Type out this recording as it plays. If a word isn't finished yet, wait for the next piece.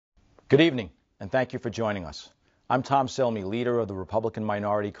Good evening, and thank you for joining us. I'm Tom Cilmi, leader of the Republican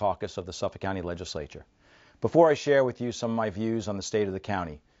Minority Caucus of the Suffolk County Legislature. Before I share with you some of my views on the state of the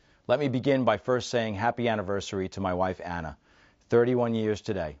county, let me begin by first saying happy anniversary to my wife, Anna. 31 years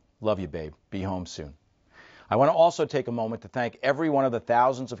today. Love you, babe. Be home soon. I want to also take a moment to thank every one of the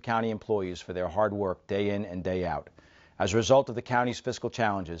thousands of county employees for their hard work day in and day out. As a result of the county's fiscal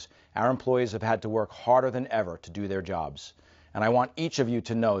challenges, our employees have had to work harder than ever to do their jobs. And I want each of you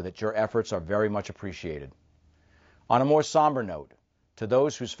to know that your efforts are very much appreciated. On a more somber note, to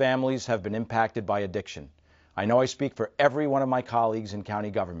those whose families have been impacted by addiction, I know I speak for every one of my colleagues in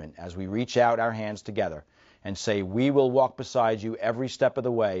county government as we reach out our hands together and say we will walk beside you every step of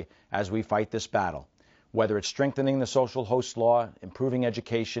the way as we fight this battle. Whether it's strengthening the social host law, improving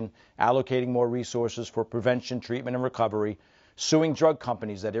education, allocating more resources for prevention, treatment, and recovery, suing drug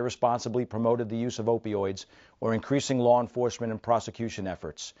companies that irresponsibly promoted the use of opioids, or increasing law enforcement and prosecution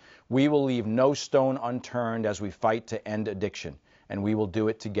efforts. We will leave no stone unturned as we fight to end addiction, and we will do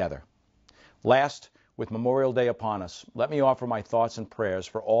it together. Last, with Memorial Day upon us, let me offer my thoughts and prayers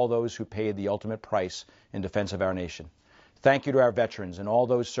for all those who paid the ultimate price in defense of our nation. Thank you to our veterans and all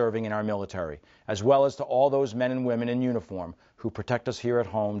those serving in our military, as well as to all those men and women in uniform who protect us here at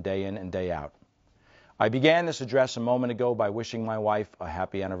home day in and day out. I began this address a moment ago by wishing my wife a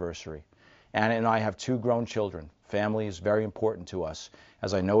happy anniversary. Anna and I have two grown children. Family is very important to us,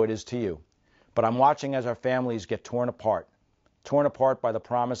 as I know it is to you. But I'm watching as our families get torn apart by the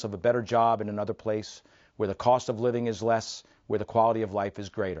promise of a better job in another place, where the cost of living is less, where the quality of life is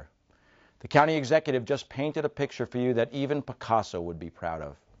greater. The county executive just painted a picture for you that even Picasso would be proud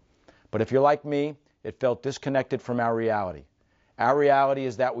of. But if you're like me, it felt disconnected from our reality. Our reality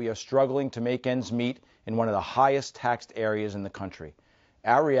is that we are struggling to make ends meet in one of the highest taxed areas in the country.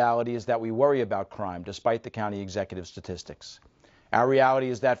 Our reality is that we worry about crime despite the county executive statistics. Our reality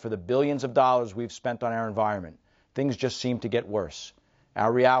is that for the billions of dollars we've spent on our environment, things just seem to get worse.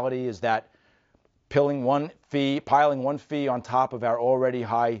 Our reality is that piling one fee on top of our already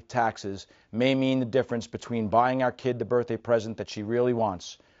high taxes may mean the difference between buying our kid the birthday present that she really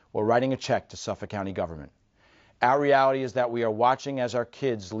wants or writing a check to Suffolk County government. Our reality is that we are watching as our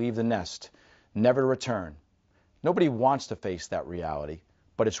kids leave the nest, never to return. Nobody wants to face that reality,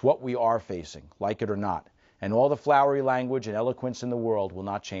 but it's what we are facing, like it or not, and all the flowery language and eloquence in the world will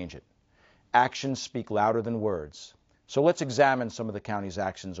not change it. Actions speak louder than words. So let's examine some of the county's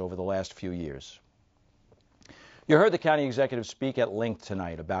actions over the last few years. You heard the county executive speak at length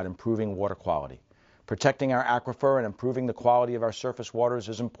tonight about improving water quality. Protecting our aquifer and improving the quality of our surface waters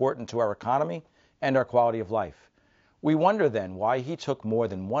is important to our economy and our quality of life. We wonder then why he took more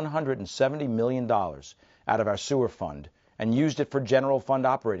than $170 million out of our sewer fund and used it for general fund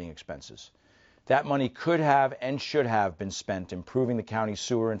operating expenses. That money could have and should have been spent improving the county's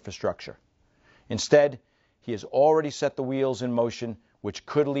sewer infrastructure. Instead, he has already set the wheels in motion, which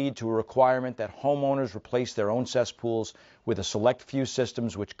could lead to a requirement that homeowners replace their own cesspools with a select few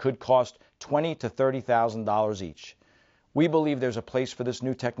systems which could cost $20,000 to $30,000 each. We believe there's a place for this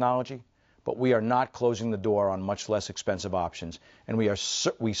new technology, but we are not closing the door on much less expensive options, and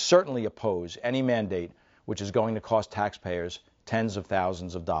we certainly oppose any mandate which is going to cost taxpayers tens of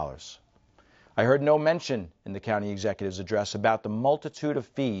thousands of dollars. I heard no mention in the county executive's address about the multitude of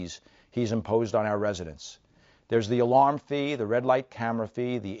fees he's imposed on our residents. There's the alarm fee, the red light camera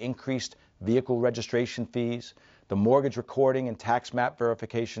fee, the increased vehicle registration fees, the mortgage recording and tax map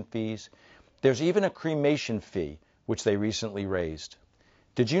verification fees. There's even a cremation fee, which they recently raised.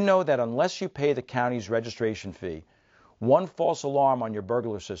 Did you know that unless you pay the county's registration fee, one false alarm on your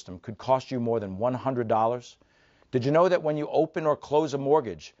burglar system could cost you more than $100? Did you know that when you open or close a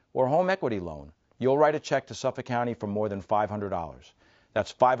mortgage or home equity loan, you'll write a check to Suffolk County for more than $500?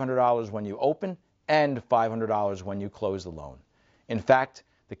 That's $500 when you open and $500 when you close the loan. In fact,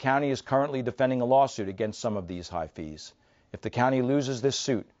 the county is currently defending a lawsuit against some of these high fees. If the county loses this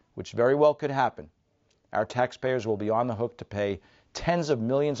suit, which very well could happen, our taxpayers will be on the hook to pay tens of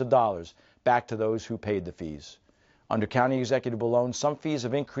millions of dollars back to those who paid the fees. Under county executive alone, some fees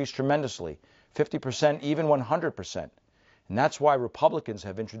have increased tremendously, 50%, even 100%. And that's why Republicans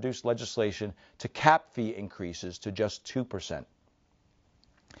have introduced legislation to cap fee increases to just 2%.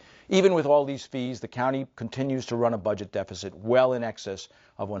 Even with all these fees, the county continues to run a budget deficit well in excess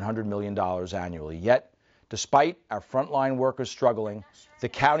of $100 million annually. Yet, despite our frontline workers struggling, the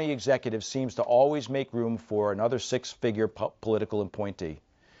county executive seems to always make room for another six-figure political appointee.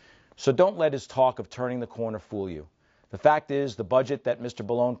 So don't let his talk of turning the corner fool you. The fact is, the budget that Mr.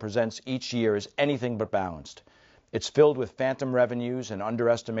 Bellone presents each year is anything but balanced. It's filled with phantom revenues and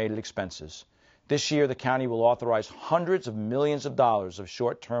underestimated expenses. This year, the county will authorize hundreds of millions of dollars of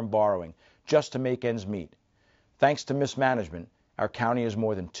short-term borrowing just to make ends meet. Thanks to mismanagement, our county is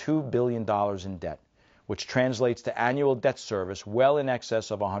more than $2 billion in debt, which translates to annual debt service well in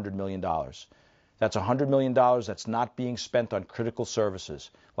excess of $100 million. That's $100 million that's not being spent on critical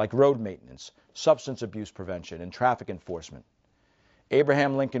services like road maintenance, substance abuse prevention, and traffic enforcement.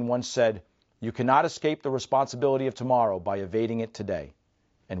 Abraham Lincoln once said, "You cannot escape the responsibility of tomorrow by evading it today."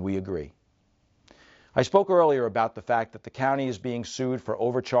 And we agree. I spoke earlier about the fact that the county is being sued for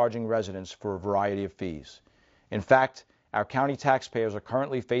overcharging residents for a variety of fees. In fact, our county taxpayers are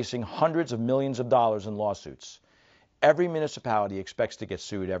currently facing hundreds of millions of dollars in lawsuits. Every municipality expects to get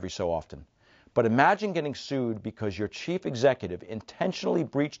sued every so often. But imagine getting sued because your chief executive intentionally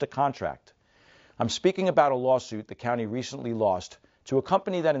breached a contract. I'm speaking about a lawsuit the county recently lost to a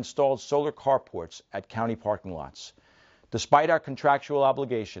company that installed solar carports at county parking lots. Despite our contractual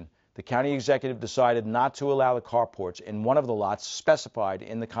obligation, the county executive decided not to allow the carports in one of the lots specified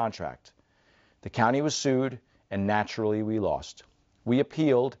in the contract. The county was sued, and naturally we lost. We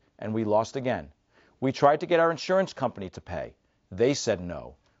appealed, and we lost again. We tried to get our insurance company to pay. They said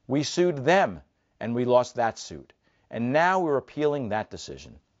no. We sued them, and we lost that suit. And now we're appealing that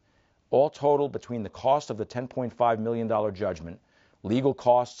decision. All total, between the cost of the $10.5 million judgment, legal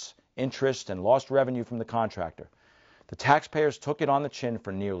costs, interest, and lost revenue from the contractor, the taxpayers took it on the chin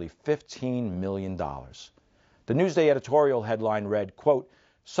for nearly $15 million. The Newsday editorial headline read, quote,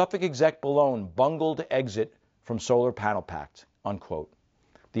 "Suffolk exec Balone bungled exit from solar panel pact," unquote.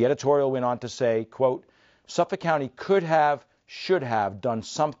 The editorial went on to say, quote, "Suffolk County could have, should have done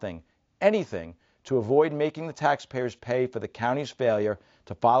something, anything, to avoid making the taxpayers pay for the county's failure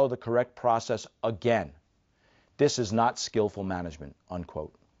to follow the correct process again. This is not skillful management,"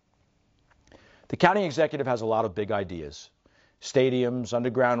 unquote. The county executive has a lot of big ideas. Stadiums,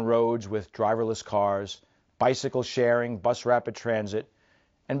 underground roads with driverless cars, bicycle sharing, bus rapid transit.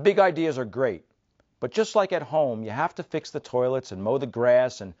 And big ideas are great. But just like at home, you have to fix the toilets and mow the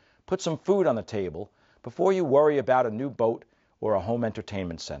grass and put some food on the table before you worry about a new boat or a home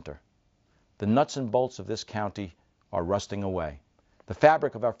entertainment center. The nuts and bolts of this county are rusting away. The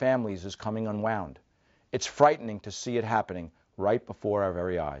fabric of our families is coming unwound. It's frightening to see it happening right before our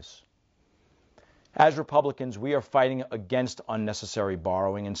very eyes. As Republicans, we are fighting against unnecessary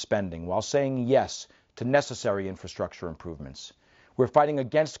borrowing and spending while saying yes to necessary infrastructure improvements. We're fighting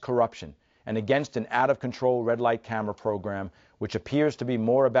against corruption and against an out-of-control red light camera program which appears to be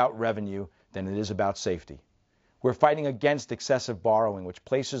more about revenue than it is about safety. We're fighting against excessive borrowing which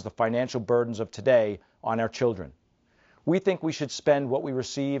places the financial burdens of today on our children. We think we should spend what we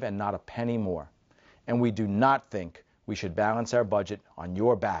receive and not a penny more. And we do not think we should balance our budget on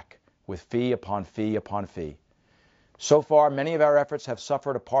your back with fee upon fee upon fee. So far, many of our efforts have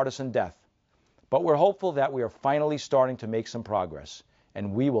suffered a partisan death, but we're hopeful that we are finally starting to make some progress,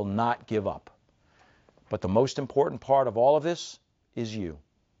 and we will not give up. But the most important part of all of this is you.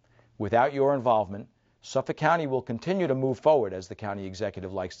 Without your involvement, Suffolk County will continue to move forward, as the county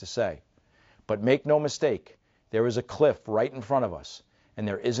executive likes to say. But make no mistake, there is a cliff right in front of us, and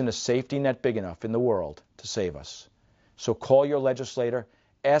there isn't a safety net big enough in the world to save us. So call your legislator.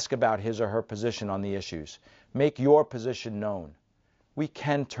 Ask about his or her position on the issues. Make your position known. We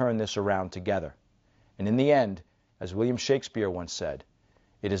can turn this around together. And in the end, as William Shakespeare once said,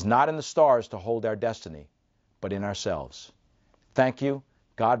 it is not in the stars to hold our destiny, but in ourselves. Thank you.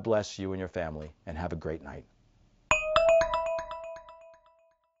 God bless you and your family, and have a great night.